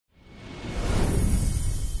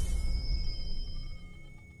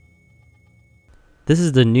This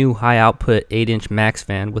is the new high output 8-inch max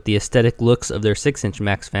fan with the aesthetic looks of their 6-inch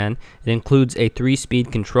max fan. It includes a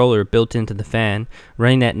 3-speed controller built into the fan,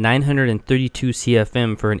 running at 932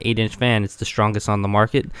 CFM for an 8-inch fan. It's the strongest on the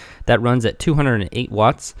market. That runs at 208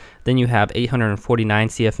 watts. Then you have 849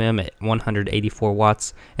 CFM at 184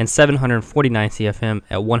 watts and 749 CFM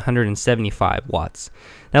at 175 watts.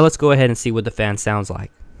 Now let's go ahead and see what the fan sounds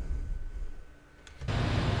like.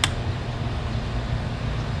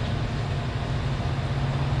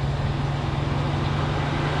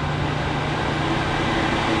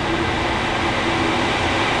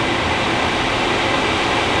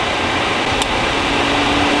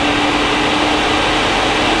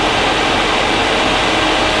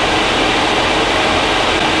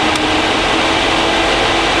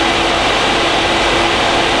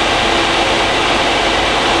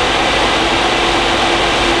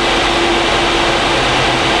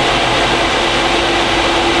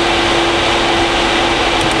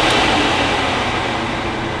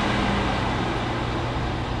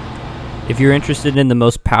 If you're interested in the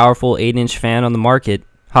most powerful 8-inch fan on the market,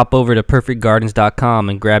 hop over to perfectgardens.com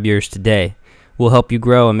and grab yours today. We'll help you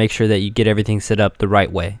grow and make sure that you get everything set up the right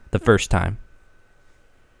way the first time.